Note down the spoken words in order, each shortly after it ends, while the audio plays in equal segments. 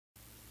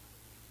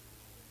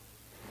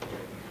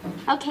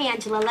Okay,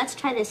 Angela, let's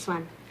try this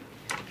one.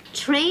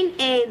 Train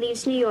A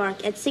leaves New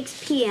York at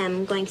 6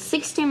 p.m. going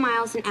 60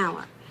 miles an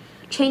hour.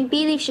 Train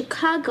B leaves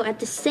Chicago at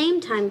the same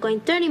time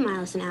going 30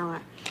 miles an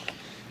hour.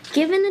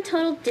 Given the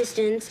total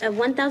distance of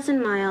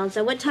 1,000 miles,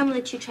 at what time will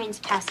the two trains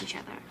pass each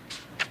other?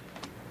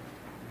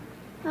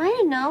 I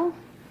don't know.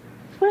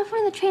 What if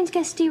one of the trains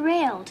gets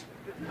derailed?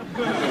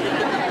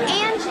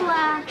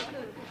 Angela!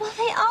 Well,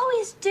 they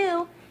always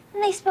do.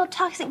 And they spill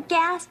toxic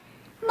gas,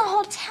 and the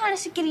whole town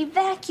has to get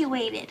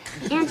evacuated.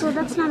 Angela,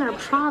 that's not our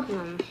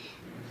problem.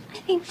 I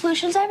think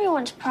pollution's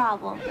everyone's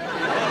problem.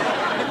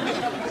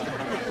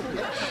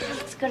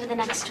 Let's go to the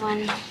next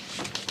one.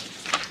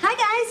 Hi,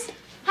 guys.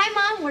 Hi,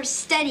 Mom. We're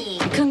studying.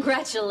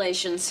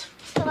 Congratulations.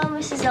 Hello,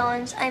 Mrs.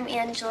 Owens. I'm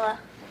Angela.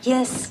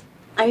 Yes,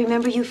 I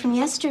remember you from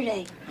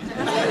yesterday.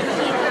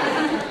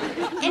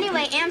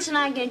 Anyway, Angela and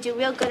I are going to do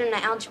real good in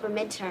the algebra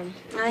midterm.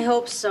 I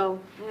hope so.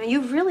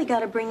 You've really got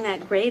to bring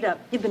that grade up.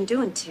 You've been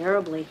doing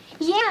terribly.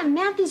 Yeah,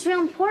 math is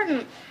real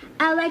important.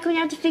 I like when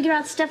you have to figure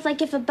out stuff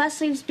like if a bus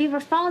leaves Beaver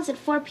Falls at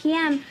 4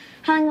 p.m.,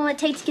 how long will it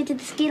take to get to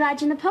the ski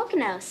lodge in the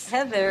Poconos?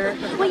 Heather.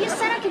 Well, you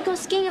said I could go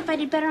skiing if I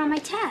did better on my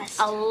test.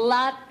 A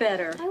lot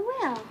better. I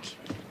will.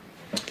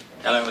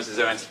 Hello, Mrs.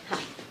 Owens.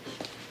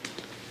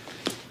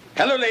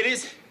 Hello,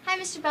 ladies. Hi,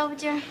 Mr.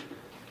 Belvedere.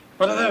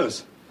 What are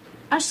those?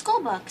 Our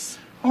school books.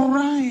 All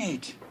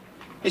right.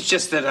 It's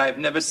just that I've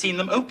never seen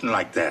them open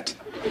like that.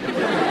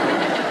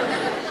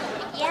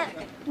 Yeah,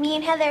 me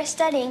and Heather are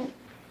studying.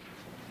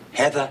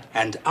 Heather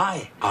and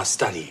I are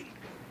studying.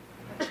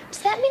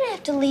 Does that mean I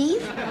have to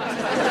leave?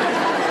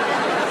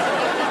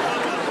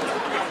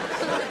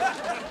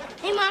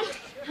 Hey, Mom.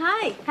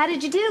 Hi. How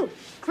did you do?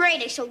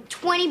 Great. I sold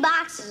 20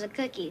 boxes of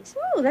cookies.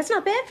 Ooh, that's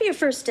not bad for your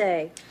first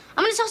day.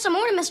 I'm going to sell some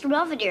more to Mr.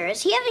 Belvedere.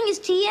 Is he having his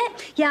tea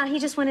yet? Yeah, he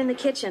just went in the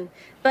kitchen.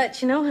 But,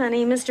 you know,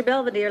 honey, Mr.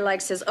 Belvedere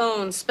likes his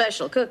own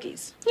special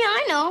cookies. Yeah,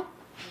 I know.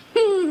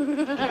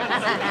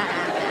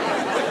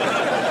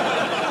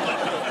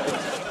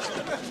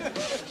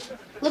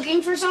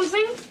 Looking for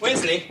something?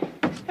 Wesley,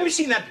 have you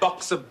seen that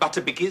box of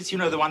butter bickies? You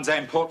know, the ones I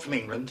import from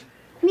England?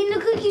 You mean the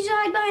cookies you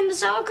hide behind the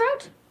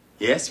sauerkraut?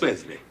 Yes,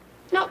 Wesley.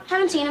 No,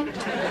 haven't seen them.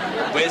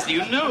 Wesley,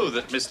 you know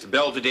that Mr.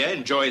 Belvedere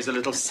enjoys a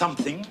little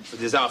something with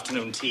his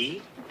afternoon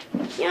tea.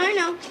 Yeah, I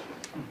know.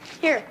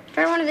 Here,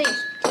 try one of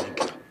these.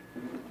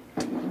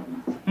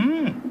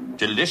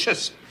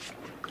 Delicious.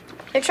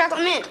 They're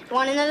chocolate mint.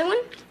 Want another one?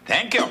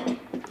 Thank you.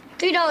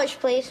 $3,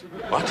 please.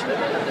 What?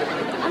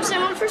 I'm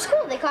sending one for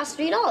school. They cost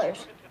 $3.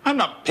 I'm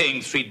not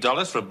paying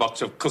 $3 for a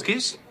box of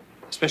cookies,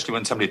 especially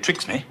when somebody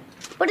tricks me.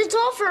 But it's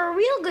all for a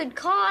real good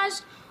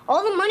cause.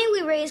 All the money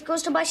we raise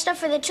goes to buy stuff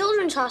for the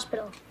children's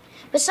hospital.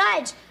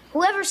 Besides,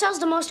 whoever sells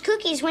the most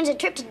cookies wins a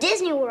trip to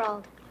Disney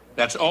World.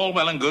 That's all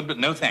well and good, but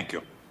no thank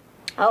you.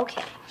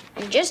 Okay.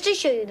 And just to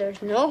show you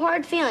there's no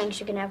hard feelings,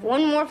 you can have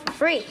one more for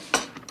free.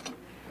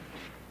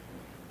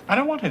 I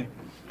don't want any.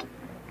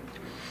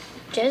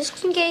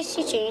 Just in case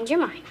you change your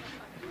mind.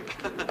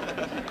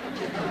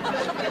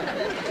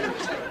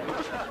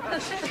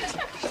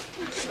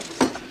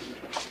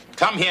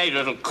 Come here, you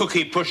little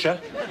cookie pusher.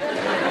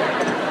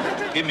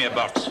 Give me a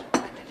box.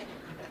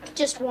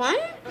 Just one?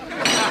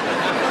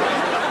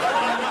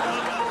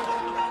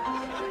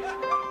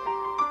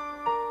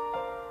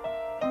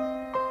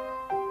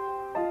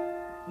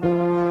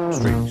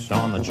 Streaks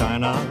on the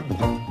china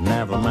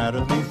never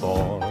mattered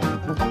before.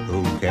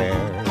 Who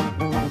cared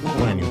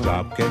when you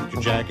drop kicked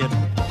your jacket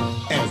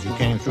as you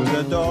came through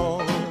the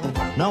door?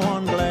 No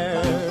one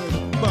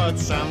glared, but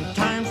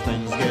sometimes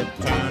things get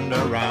turned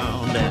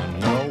around and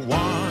no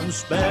one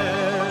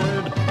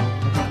spared.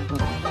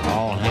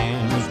 All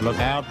hands look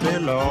out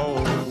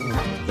below.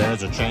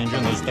 There's a change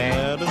in the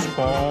status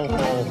quo.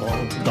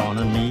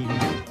 Gonna need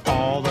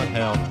all the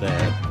help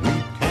that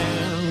we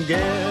can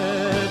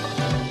get.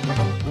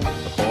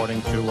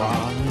 According to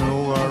our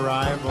new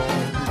arrival,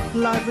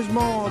 life is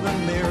more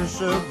than mere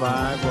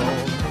survival.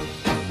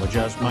 We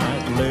just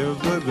might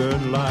live the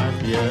good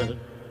life yet.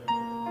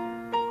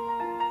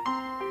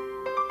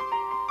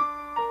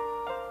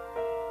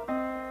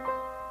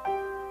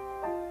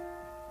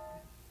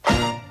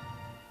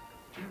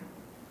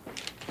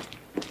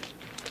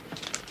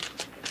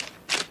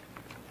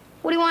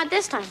 What do you want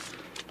this time?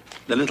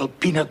 The little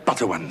peanut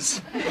butter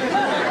ones.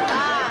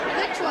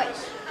 Good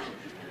choice.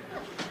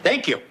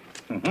 Thank you.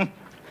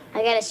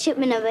 I got a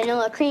shipment of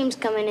vanilla creams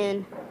coming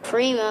in.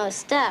 Primo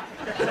stuff.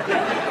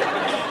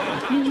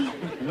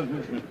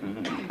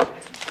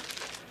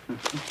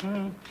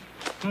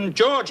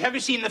 George, have you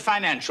seen the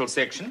financial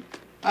section?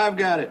 I've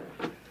got it.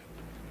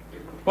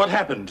 What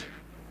happened?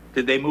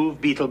 Did they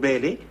move Beetle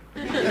Bailey?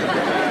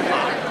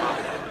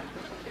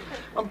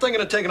 I'm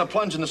thinking of taking a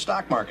plunge in the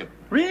stock market.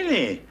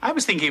 Really? I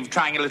was thinking of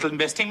trying a little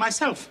investing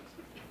myself.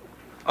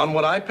 On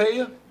what I pay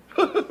you?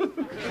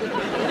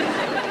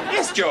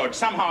 Yes, George.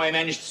 Somehow I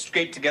managed to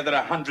scrape together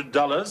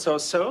 $100 or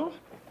so.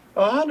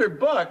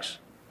 $100?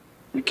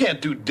 You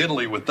can't do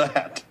diddly with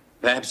that.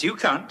 Perhaps you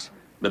can't,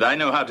 but I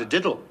know how to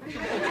diddle.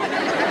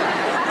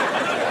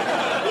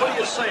 What are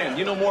you saying?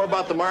 You know more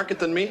about the market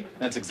than me?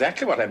 That's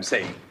exactly what I'm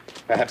saying.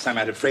 Perhaps I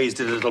might have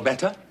phrased it a little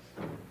better.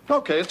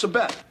 Okay, it's a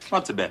bet.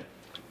 What's a bet?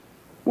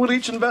 We'll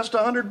each invest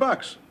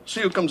 $100.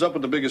 See who comes up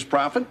with the biggest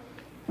profit.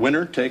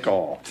 Winner take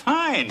all.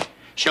 Fine.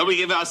 Shall we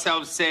give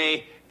ourselves,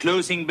 say,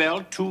 closing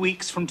bell 2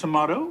 weeks from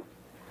tomorrow?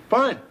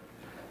 Fine.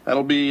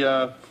 That'll be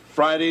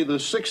Friday the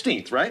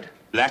 16th, right?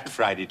 Black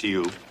Friday to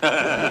you.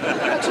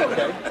 That's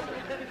okay.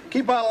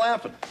 Keep on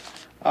laughing.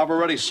 I've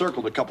already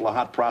circled a couple of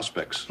hot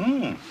prospects.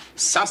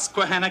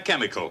 Susquehanna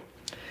Chemical.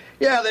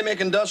 Yeah, they make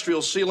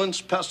industrial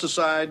sealants,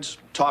 pesticides,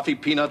 toffee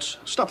peanuts,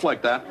 stuff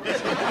like that.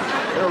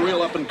 They're a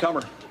real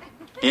up-and-comer.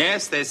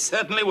 Yes, they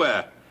certainly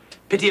were.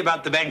 Pity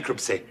about the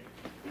bankruptcy.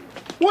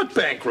 What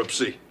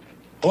bankruptcy?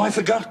 Oh, I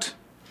forgot.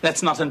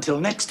 That's not until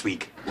next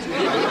week.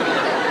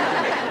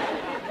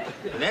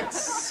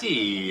 Let's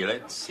see.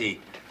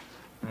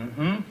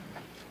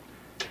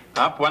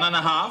 Up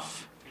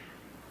 1.5.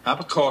 Up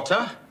a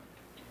quarter.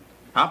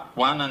 Up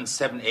 1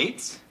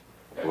 7/8.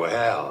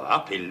 Well,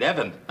 up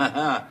 11.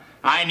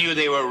 I knew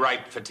they were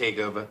ripe for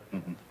takeover.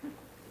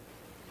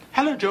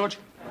 Hello, George.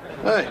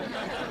 Hey.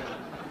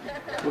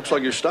 Looks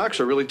like your stocks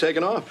are really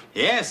taking off.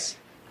 Yes,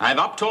 I've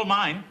upped all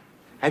mine.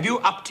 Have you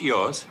upped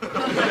yours?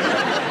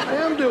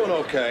 I'm doing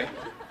okay.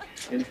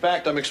 In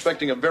fact, I'm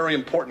expecting a very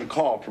important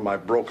call from my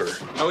broker.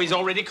 Oh, he's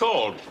already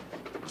called.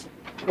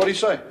 What'd he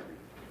say?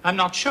 I'm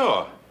not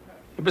sure.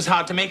 It was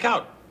hard to make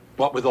out.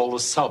 What with all the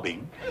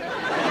sobbing.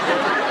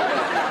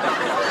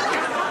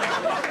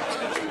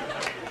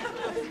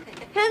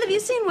 Heather, have you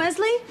seen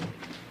Wesley?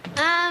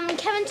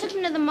 Kevin took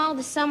him to the mall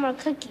to sell more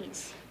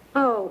cookies.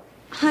 Oh,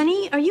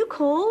 honey, are you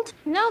cold?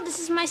 No, this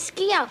is my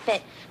ski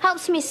outfit.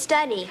 Helps me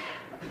study.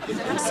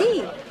 I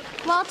see.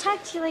 Well, I'll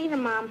talk to you later,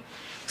 Mom.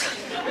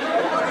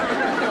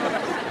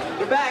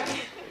 You're back.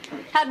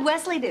 How'd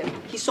Wesley do?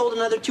 He sold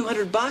another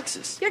 200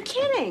 boxes. You're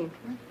kidding.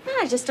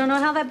 I just don't know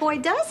how that boy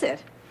does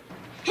it.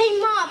 Hey,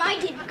 Mom, I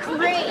did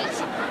great.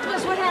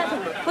 Wes, what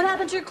happened? What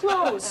happened to your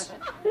clothes?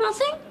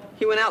 Nothing?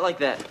 He went out like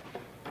that.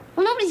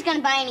 Well, nobody's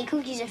gonna buy any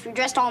cookies if you're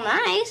dressed all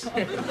nice.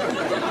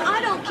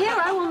 I don't care.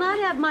 I will not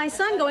have my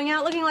son going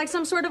out looking like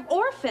some sort of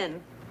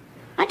orphan.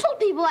 I told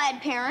people I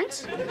had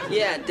parents.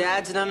 Yeah,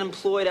 Dad's an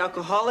unemployed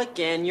alcoholic,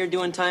 and you're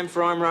doing time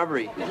for armed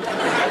robbery.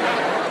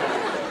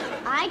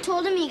 I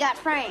told him he got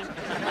framed.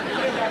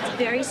 That's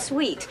very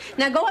sweet.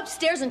 Now go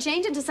upstairs and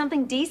change into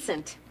something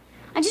decent.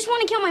 I just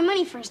want to count my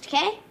money first,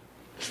 okay?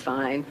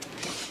 Fine.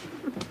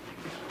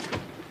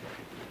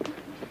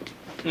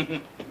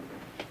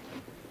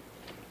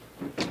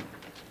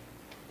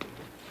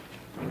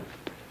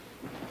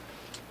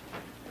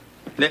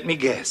 Let me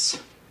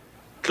guess.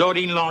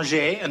 Claudine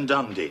Langer and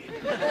Dundee.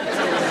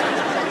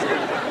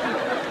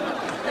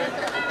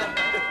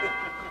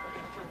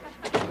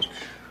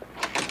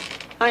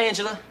 Hi,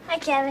 Angela. Hi,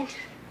 Kevin.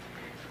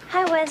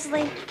 Hi,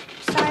 Wesley.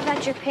 Sorry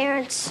about your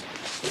parents.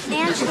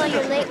 Angela,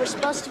 you're late. We're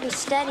supposed to be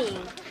studying.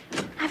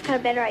 I've got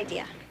a better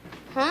idea.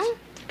 Huh?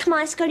 Come on,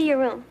 let's go to your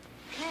room.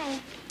 Okay.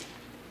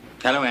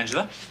 Hello,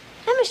 Angela.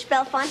 Hi, Mr.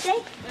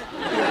 Belfonte.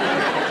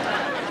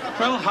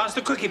 Well, how's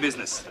the cookie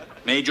business?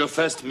 Made your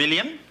first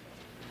million?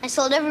 I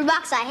sold every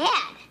box I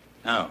had.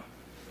 Oh.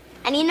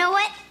 And you know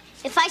what?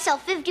 If I sell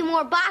 50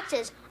 more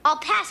boxes, I'll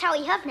pass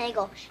Howie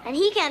Huffnagel. And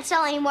he can't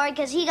sell anymore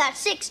because he got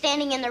sick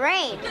standing in the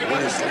rain.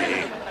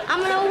 Wesley.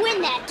 I'm gonna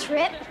win that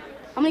trip.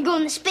 I'm gonna go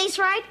on the space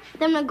ride,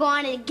 then I'm gonna go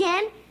on it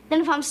again. Then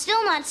if I'm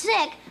still not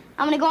sick,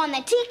 I'm gonna go on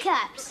the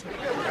teacups.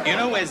 You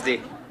know,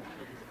 Wesley,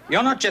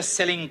 you're not just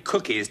selling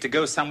cookies to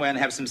go somewhere and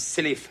have some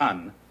silly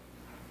fun.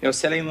 You're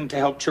selling them to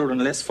help children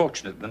less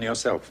fortunate than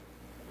yourself.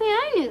 Yeah,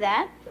 I knew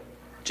that.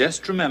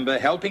 Just remember,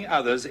 helping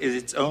others is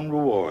its own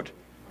reward.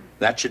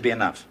 That should be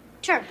enough.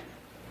 Sure.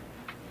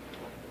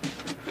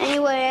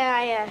 Anyway,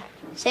 I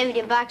saved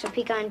you a box of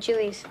pecan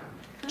chewies.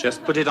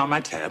 Just put it on my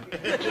tab. So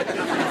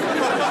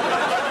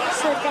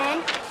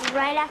then,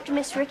 right after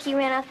Miss Ricky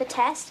ran out the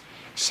test,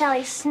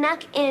 Shelley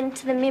snuck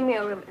into the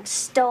Mimio room and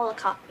stole a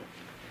copy.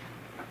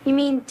 You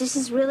mean this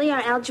is really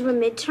our algebra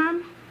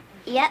midterm?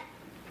 Yep.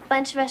 A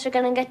bunch of us are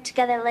gonna get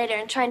together later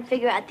and try and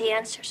figure out the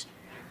answers.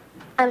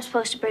 I'm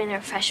supposed to bring the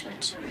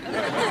refreshments.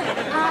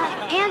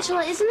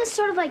 Angela, isn't this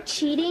sort of like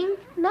cheating?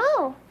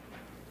 No.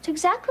 It's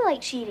exactly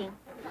like cheating.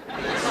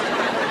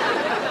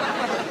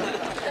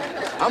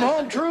 I'm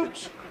home,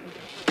 troops.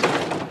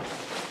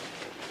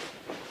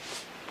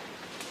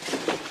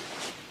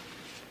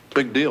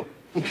 Big deal.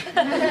 Hi,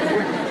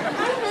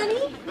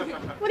 honey.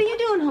 What are you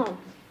doing home?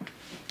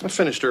 I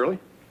finished early.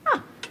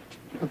 Oh.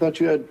 I thought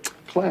you had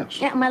class.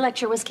 Yeah, my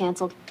lecture was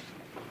canceled.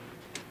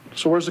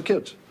 So where's the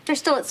kids? They're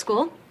still at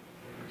school.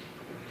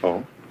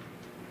 Oh.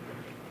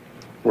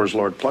 Where's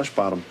Lord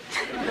Plushbottom?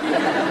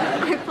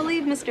 I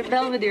believe Mr.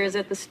 Belvedere is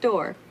at the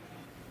store.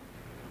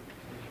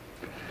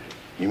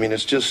 You mean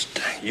it's just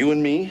you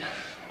and me,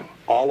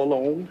 all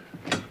alone,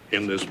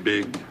 in this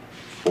big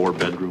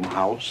 4-bedroom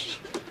house?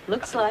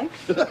 Looks like.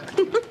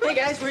 Hey,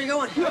 guys, where are you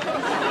going?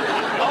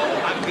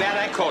 Oh, I'm glad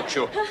I caught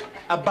you.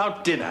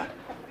 About dinner,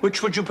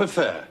 which would you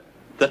prefer?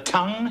 The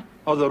tongue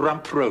or the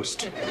rump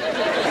roast? You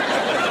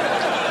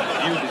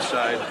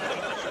decide.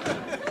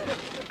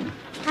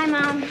 Hi,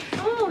 Mom.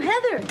 Oh,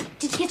 Heather,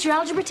 did you get your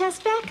algebra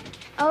test back?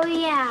 Oh,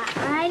 yeah.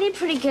 I did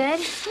pretty good.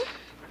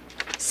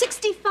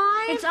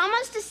 65? It's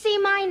almost a C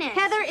minus.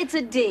 Heather, it's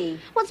a D.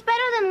 Well, it's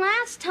better than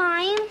last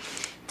time.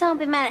 Don't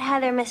be mad at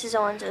Heather, Mrs.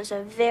 Owens. It was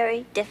a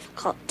very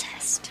difficult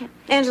test.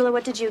 Angela,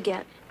 what did you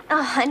get?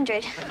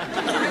 100.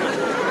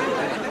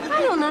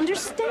 I don't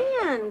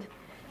understand.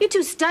 You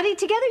two studied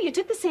together? You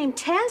took the same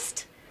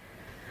test?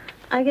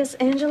 I guess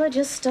Angela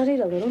just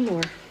studied a little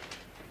more.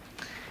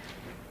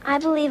 I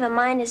believe a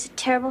mind is a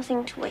terrible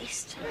thing to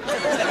waste.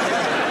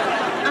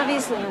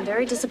 Obviously, I'm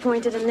very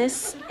disappointed in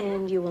this,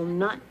 and you will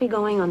not be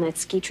going on that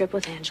ski trip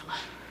with Angela.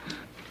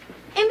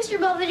 Hey, Mr.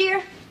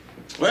 Belvedere.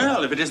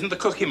 Well, if it isn't the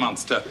Cookie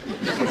Monster.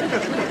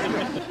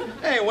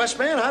 Hey,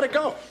 Westman, how'd it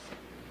go?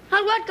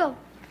 How'd what go?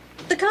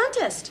 The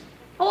contest.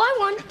 Oh, I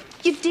won.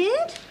 You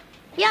did?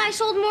 Yeah, I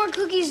sold more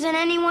cookies than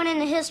anyone in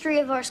the history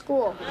of our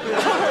school. All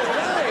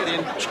right,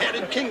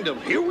 Enchanted Kingdom,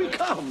 here we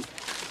come.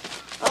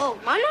 Oh,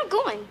 I'm not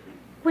going.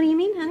 What do you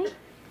mean, honey?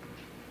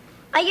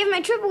 I gave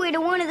my trip away to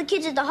one of the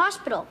kids at the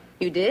hospital.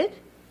 You did?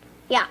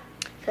 Yeah,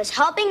 because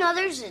helping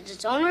others is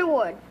its own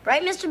reward.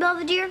 Right, Mr.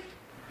 Belvedere?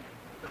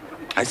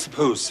 I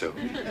suppose so.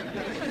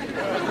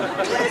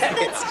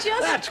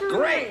 That's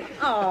great.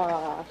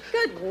 Oh,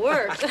 good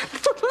work.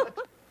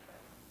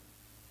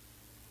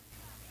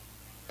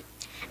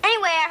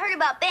 Anyway, I heard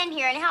about Ben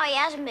here and how he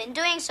hasn't been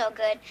doing so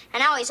good,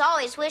 and how he's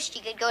always wished he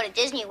could go to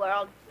Disney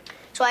World.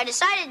 So I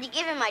decided to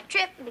give him my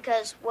trip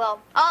because, well,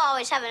 I'll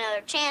always have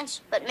another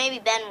chance, but maybe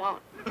Ben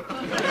won't.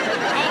 Anyway,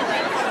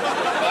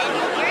 Ben,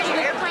 here's your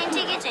airplane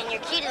tickets and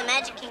your key to the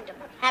Magic Kingdom.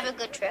 Have a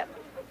good trip.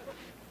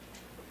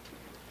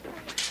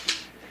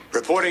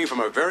 Reporting from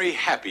a very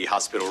happy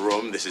hospital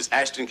room, this is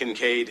Ashton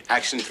Kincaid,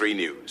 Action 3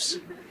 News.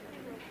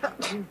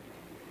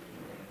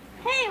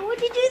 Hey,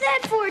 what'd you do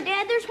that for,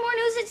 Dad? There's more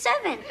news at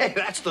 7. Hey,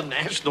 that's the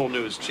national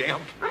news,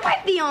 champ. I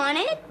might be on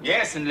it.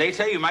 Yes, and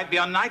later you might be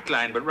on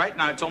Nightline, but right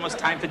now it's almost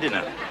time for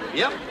dinner.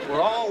 Yep,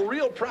 we're all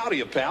real proud of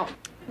you, pal.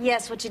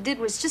 Yes, what you did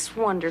was just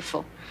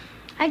wonderful.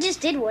 I just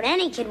did what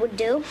any kid would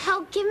do.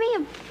 Hell, give me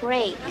a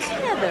break.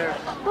 Heather.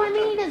 Well, I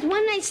mean, he does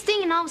one nice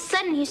thing, and all of a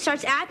sudden he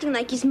starts acting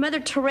like he's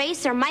Mother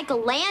Teresa or Michael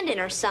Landon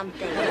or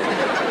something.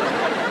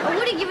 I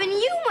would have given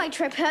you my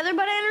trip, Heather,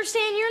 but I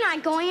understand you're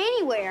not going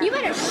anywhere. You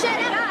better shut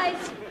up,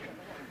 guys.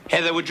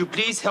 Heather, would you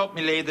please help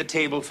me lay the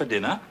table for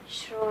dinner?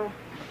 Sure.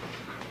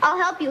 I'll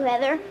help you,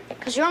 Heather,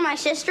 because you're my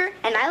sister,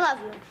 and I love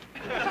you.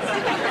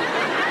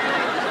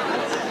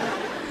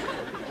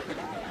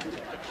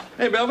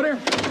 Hey, Belvedere,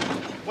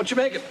 what you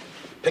making?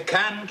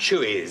 Pecan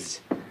chewies.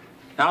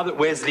 Now that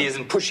Wesley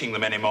isn't pushing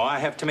them anymore, I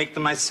have to make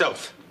them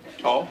myself.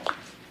 Oh?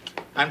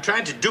 I'm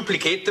trying to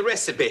duplicate the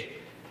recipe,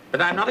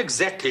 but I'm not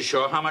exactly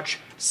sure how much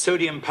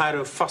sodium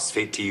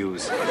pyrophosphate to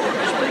use.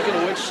 Speaking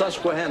of which,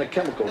 Susquehanna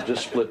Chemical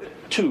just split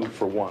 2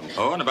 for 1.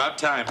 Oh, and about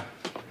time.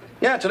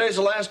 Yeah, today's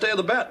the last day of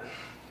the bet.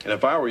 And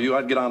if I were you,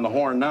 I'd get on the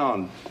horn now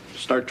and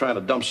start trying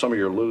to dump some of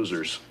your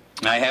losers.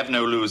 I have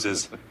no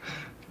losers.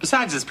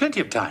 Besides, there's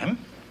plenty of time.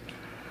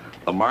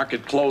 The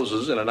market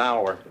closes in an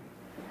hour.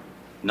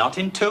 Not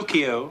in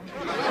Tokyo.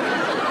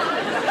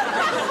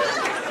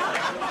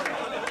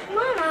 Come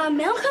on,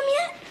 mail come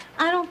yet?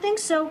 I don't think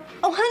so.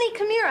 Oh, honey,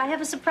 come here. I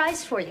have a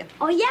surprise for you.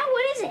 Oh, yeah?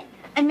 What is it?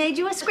 I made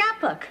you a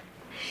scrapbook.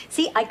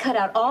 See, I cut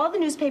out all the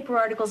newspaper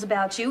articles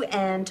about you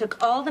and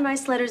took all the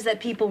nice letters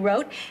that people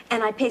wrote,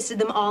 and I pasted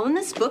them all in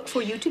this book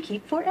for you to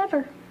keep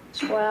forever.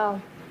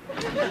 Wow.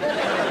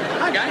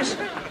 Hi, guys.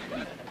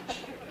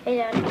 Hey,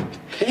 Dad.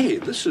 Hey,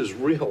 this is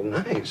real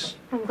nice.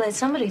 I'm glad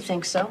somebody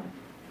thinks so.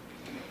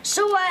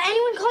 So,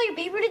 anyone call your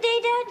paper today,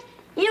 Dad?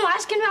 You know,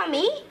 asking about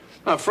me?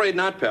 I'm afraid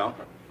not, pal.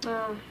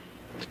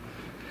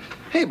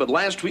 Hey, but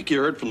last week you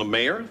heard from the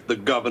mayor, the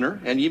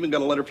governor, and you even got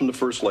a letter from the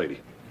first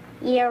lady.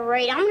 Yeah,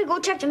 right. I'm gonna go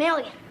check the mail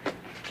again.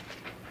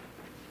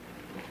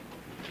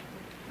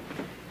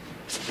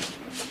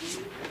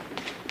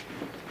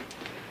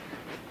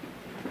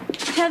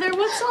 Heather,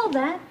 what's all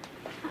that?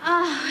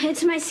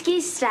 It's my ski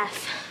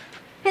stuff.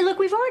 Hey, look,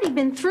 we've already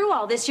been through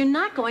all this. You're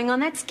not going on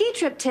that ski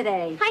trip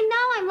today. I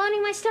know. I'm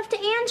loaning my stuff to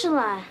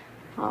Angela.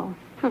 Oh,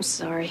 I'm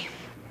sorry.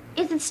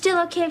 Is it still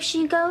okay if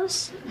she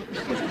goes?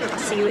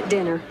 See you at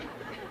dinner.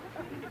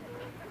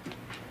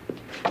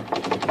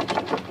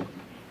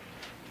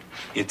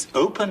 It's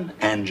open,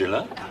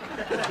 Angela.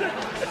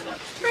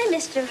 Hi,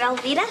 Mr.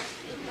 Velveeta.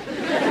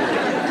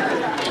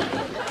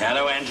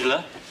 Hello,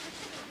 Angela.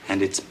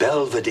 And it's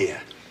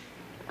Belvedere.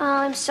 Oh,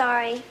 I'm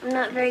sorry. I'm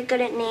not very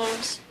good at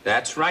names.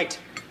 That's right.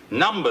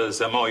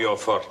 Numbers are more your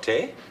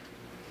forte.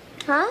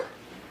 Huh?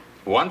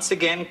 Once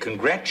again,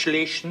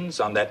 congratulations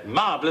on that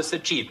marvelous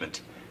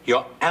achievement,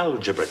 your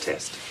algebra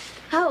test.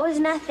 Oh, it was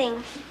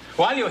nothing.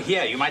 While you're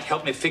here, you might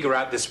help me figure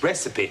out this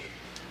recipe.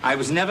 I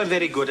was never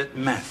very good at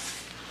math.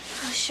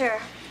 Oh, sure.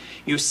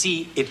 You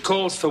see, it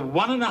calls for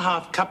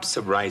 1.5 cups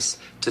of rice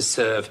to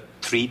serve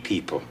 3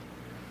 people.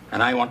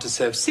 And I want to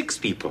serve 6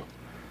 people.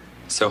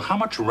 So how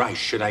much rice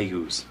should I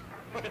use?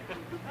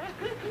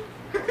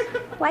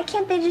 Why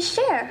can't they just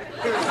share?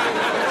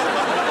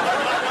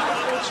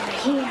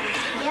 Here.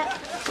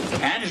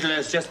 Yep. Angela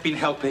has just been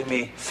helping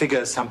me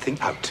figure something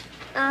out.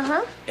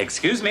 Uh-huh.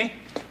 Excuse me.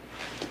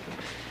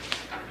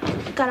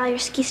 Got all your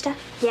ski stuff?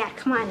 Yeah,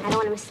 come on. I don't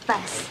want to miss the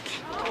bus.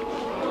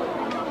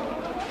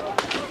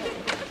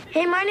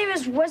 Hey, my name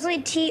is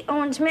Wesley T.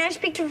 Owens. May I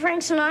speak to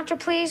Frank Sinatra,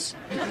 please?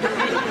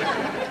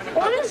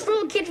 Well, I'm this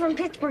little kid from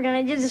Pittsburgh, and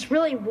I did this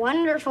really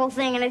wonderful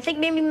thing, and I think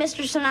maybe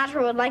Mr.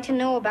 Sinatra would like to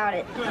know about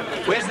it.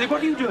 Wesley,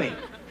 what are you doing?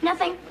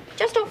 Nothing.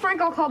 Just tell Frank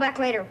I'll call back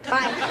later.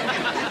 Bye.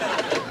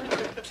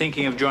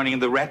 Thinking of joining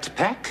the Rat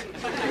Pack?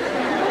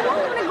 I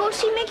want to go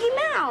see Mickey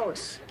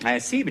Mouse. I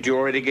see, but you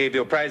already gave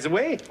your prize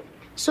away.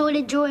 So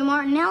did Joey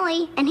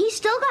Martinelli, and he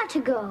still got to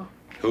go.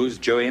 Who's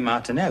Joey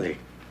Martinelli?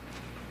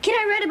 Kid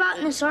I read about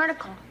in this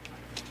article.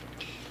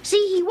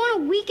 See, he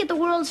won a week at the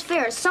World's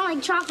Fair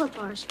selling chocolate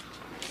bars.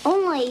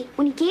 Only,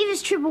 when he gave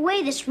his trip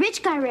away, this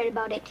rich guy read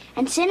about it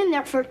and sent him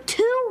there for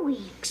 2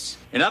 weeks.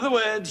 In other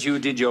words, you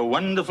did your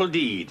wonderful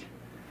deed.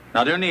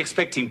 Not only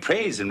expecting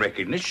praise and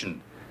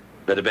recognition,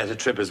 but a better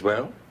trip as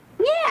well.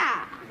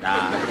 Yeah.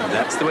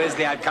 That's the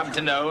Wesley I've come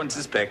to know and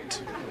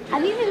suspect.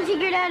 I've even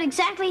figured out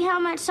exactly how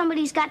much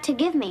somebody's got to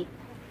give me.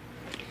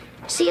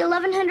 See,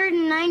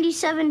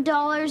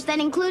 $1,197. That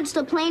includes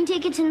the plane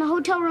tickets and the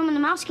hotel room and the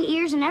mouse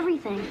ears and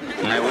everything.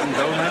 I wouldn't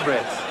hold my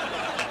breath.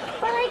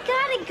 But I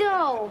gotta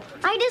go.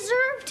 I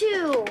deserve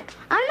to.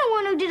 I'm the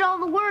one who did all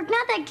the work,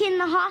 not that kid in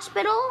the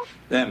hospital.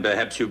 Then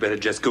perhaps you better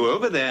just go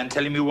over there and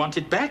tell him you want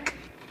it back.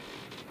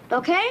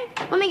 Okay?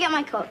 Let me get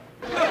my coat.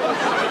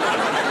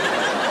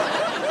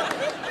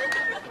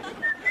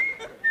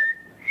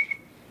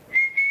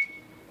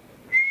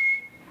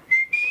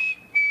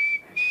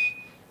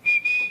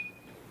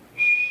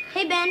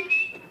 Hey, Ben.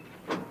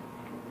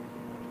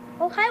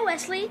 Oh, hi,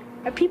 Wesley.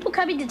 Are people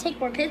coming to take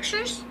more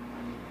pictures?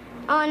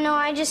 Oh, no,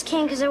 I just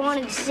came because I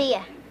wanted to see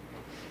you.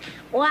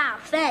 Wow,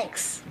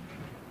 thanks.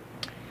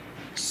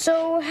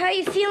 So, how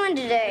you feeling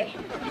today?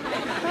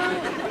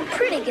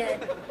 Pretty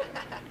good.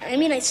 I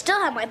mean, I still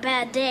have my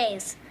bad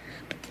days.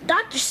 But the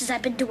doctor says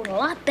I've been doing a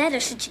lot better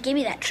since you gave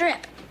me that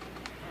trip.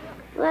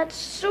 That's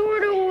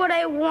sort of what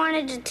I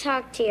wanted to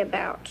talk to you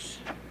about.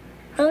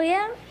 Oh,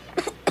 yeah?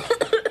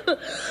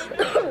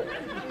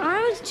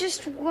 I was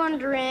just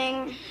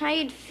wondering how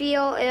you'd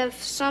feel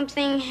if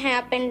something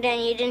happened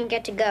and you didn't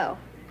get to go.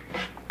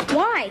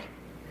 Why?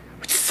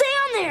 What's it say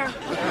on there?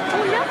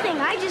 Oh, nothing.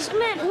 I just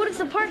meant, what if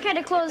the park had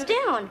to close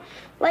down?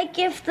 Like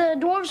if the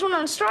dwarves went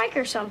on strike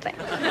or something.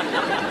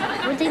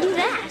 Why'd they do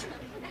that?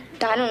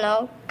 I don't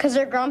know. 'Cause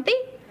they're grumpy?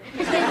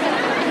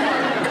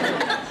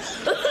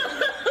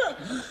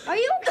 Are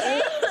you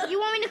okay? You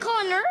want me to call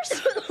a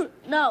nurse?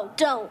 No,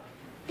 don't.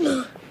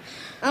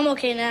 I'm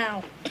okay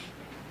now.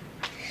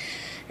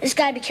 Just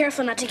gotta be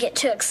careful not to get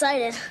too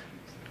excited.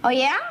 Oh,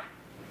 yeah?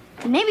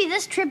 Maybe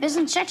this trip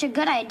isn't such a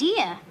good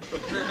idea.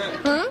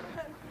 Huh?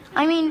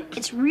 I mean,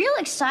 it's real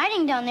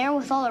exciting down there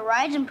with all the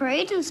rides and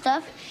parades and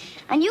stuff.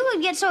 And you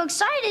could get so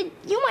excited,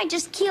 you might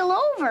just keel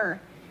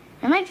over.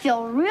 It might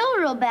feel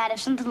real bad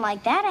if something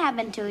like that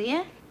happened to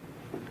you.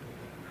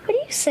 What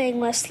are you saying,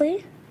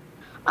 Wesley?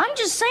 I'm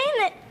just saying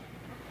that...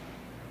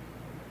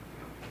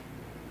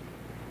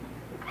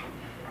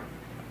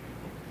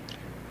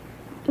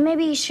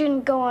 Maybe you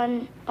shouldn't go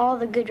on all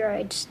the good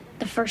rides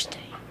the first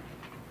day.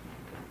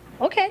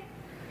 Okay.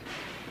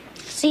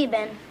 See you,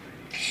 Ben.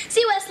 See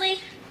you, Wesley.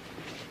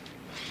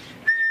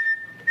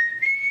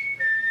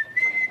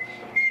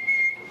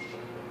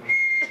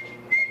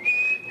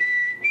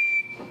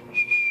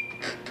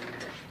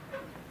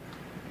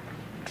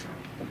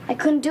 I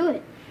couldn't do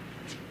it.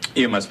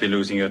 You must be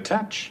losing your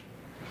touch.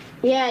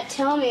 Yeah,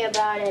 tell me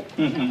about it.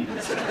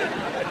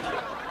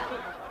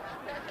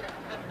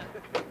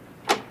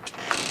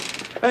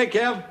 Hey,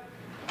 Kev.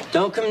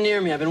 Don't come near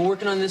me. I've been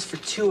working on this for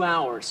 2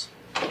 hours.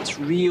 It's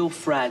real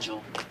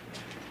fragile.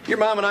 Your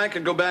mom and I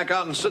could go back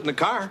out and sit in the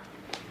car.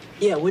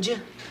 Yeah, would you?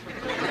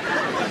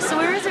 So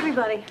where is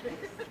everybody?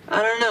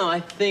 I don't know. I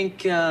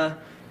think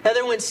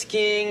Heather went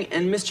skiing,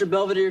 and Mr.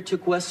 Belvedere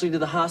took Wesley to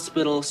the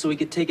hospital so he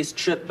could take his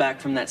trip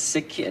back from that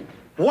sick kid.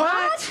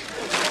 What?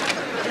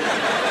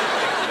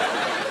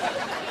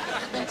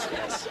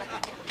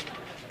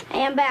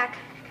 Hey, I'm back.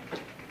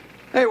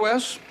 Hey,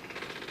 Wes.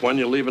 When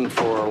you leaving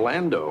for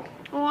Orlando?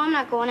 Oh, I'm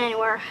not going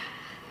anywhere.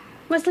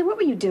 Wesley, what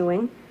were you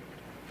doing?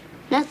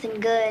 Nothing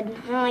good.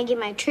 I only gave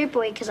my trip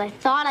away because I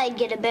thought I'd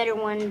get a better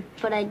one,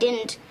 but I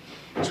didn't.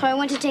 So I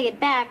went to take it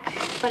back,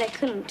 but I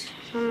couldn't.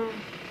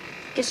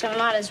 Guess I'm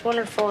not as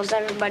wonderful as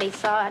everybody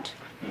thought.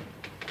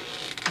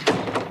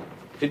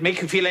 Did it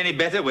make you feel any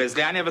better,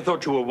 Wesley? I never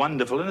thought you were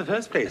wonderful in the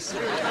first place.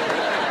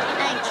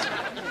 Thanks.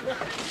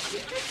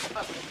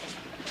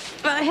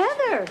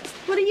 Heather,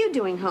 what are you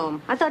doing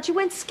home? I thought you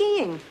went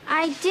skiing.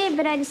 I did,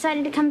 but I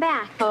decided to come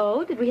back.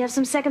 Oh, did we have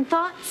some second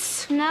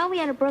thoughts? No, we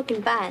had a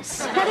broken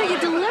bus. Heather, you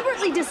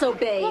deliberately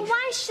disobeyed. Well,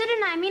 why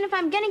shouldn't I? I mean, if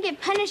I'm gonna get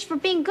punished for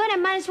being good, I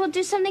might as well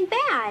do something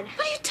bad.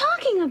 What are you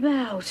talking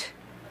about?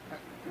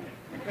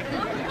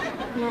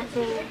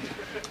 Nothing.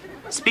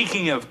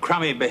 Speaking of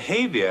crummy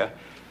behavior,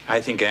 I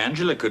think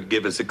Angela could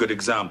give us a good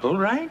example,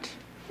 right?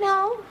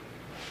 No.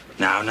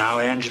 Now,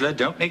 Angela,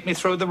 don't make me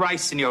throw the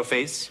rice in your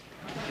face.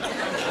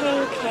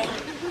 Okay.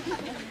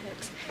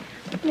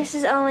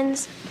 Mrs.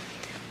 Owens,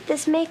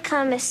 This may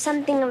come as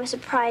something of a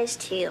surprise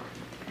to you,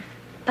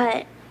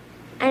 but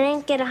I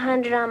didn't get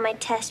 100 on my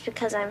test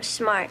because I'm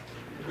smart.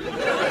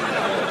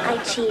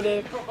 I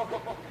cheated.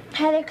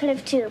 Heather could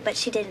have too, but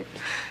she didn't.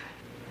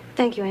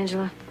 Thank you,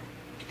 Angela.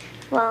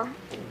 Well,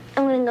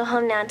 I'm gonna go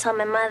home now and tell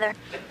my mother.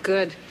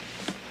 Good.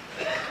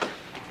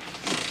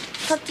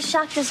 Hope the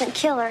shock doesn't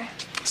kill her.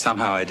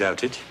 Somehow I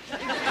doubt it.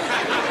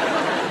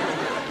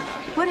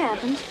 What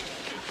happened?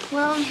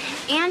 Well,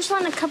 Angela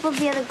and a couple of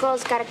the other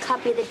girls got a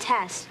copy of the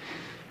test.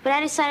 But I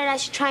decided I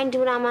should try and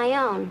do it on my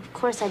own. Of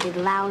course, I did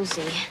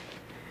lousy.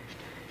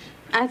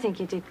 I think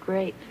you did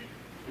great.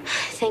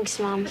 Thanks,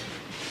 Mom.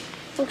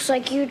 Looks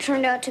like you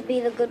turned out to be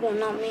the good one,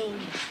 not me.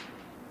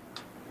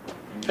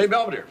 Hey,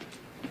 Belvedere.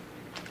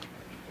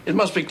 It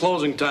must be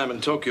closing time in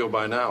Tokyo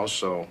by now,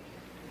 so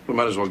we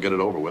might as well get it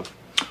over with.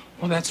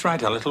 Well, that's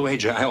right. A little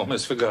wager. I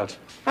almost forgot.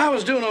 I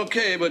was doing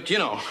okay, but you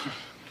know.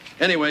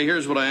 Anyway,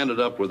 here's what I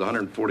ended up with,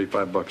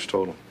 $145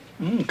 total.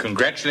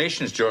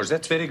 Congratulations, George.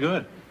 That's very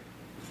good.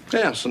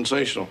 Yeah,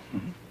 sensational.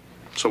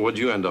 So what'd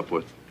you end up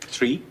with?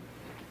 $3,000.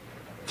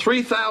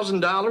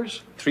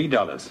 $3,000?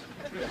 $3.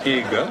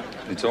 Here you go.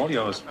 It's all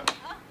yours.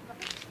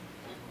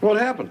 What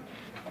happened?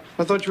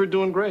 I thought you were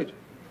doing great.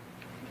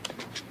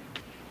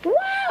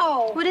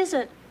 Wow! What is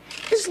it?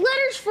 This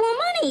letter's full of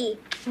money.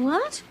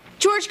 What?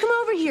 George, come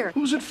over here.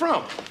 Who's it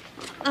from?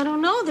 I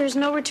don't know. There's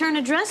no return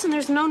address and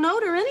there's no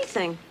note or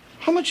anything.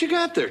 How much you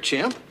got there,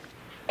 champ?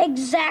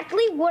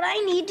 Exactly what I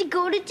need to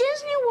go to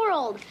Disney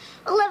World.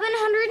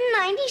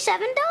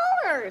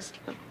 $1,197.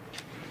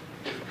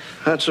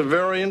 That's a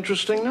very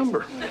interesting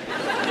number.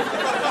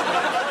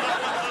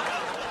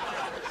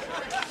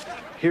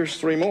 Here's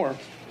 3 more.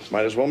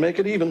 Might as well make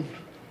it even.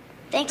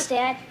 Thanks,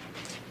 Dad.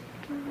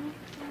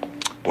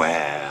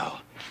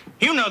 Well,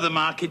 you know the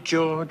market,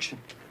 George.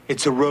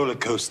 It's a roller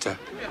coaster.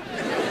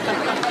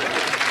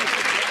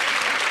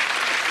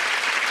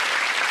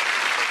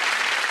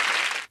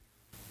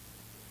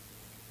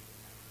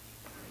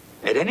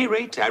 At any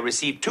rate, I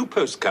received 2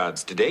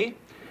 postcards today.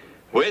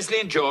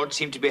 Wesley and George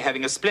seem to be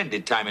having a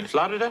splendid time in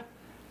Florida.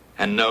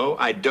 And no,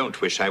 I don't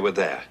wish I were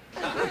there.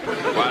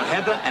 While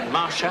Heather and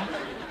Marcia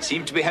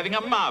seem to be having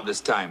a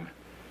marvelous time,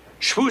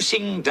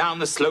 swooshing down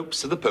the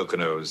slopes of the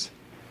Poconos.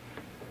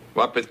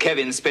 What with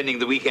Kevin spending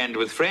the weekend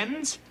with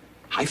friends,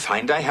 I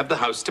find I have the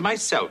house to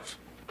myself.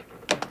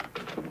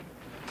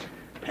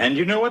 And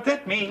you know what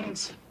that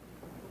means.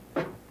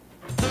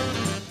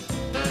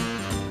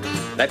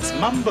 Let's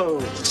mumble.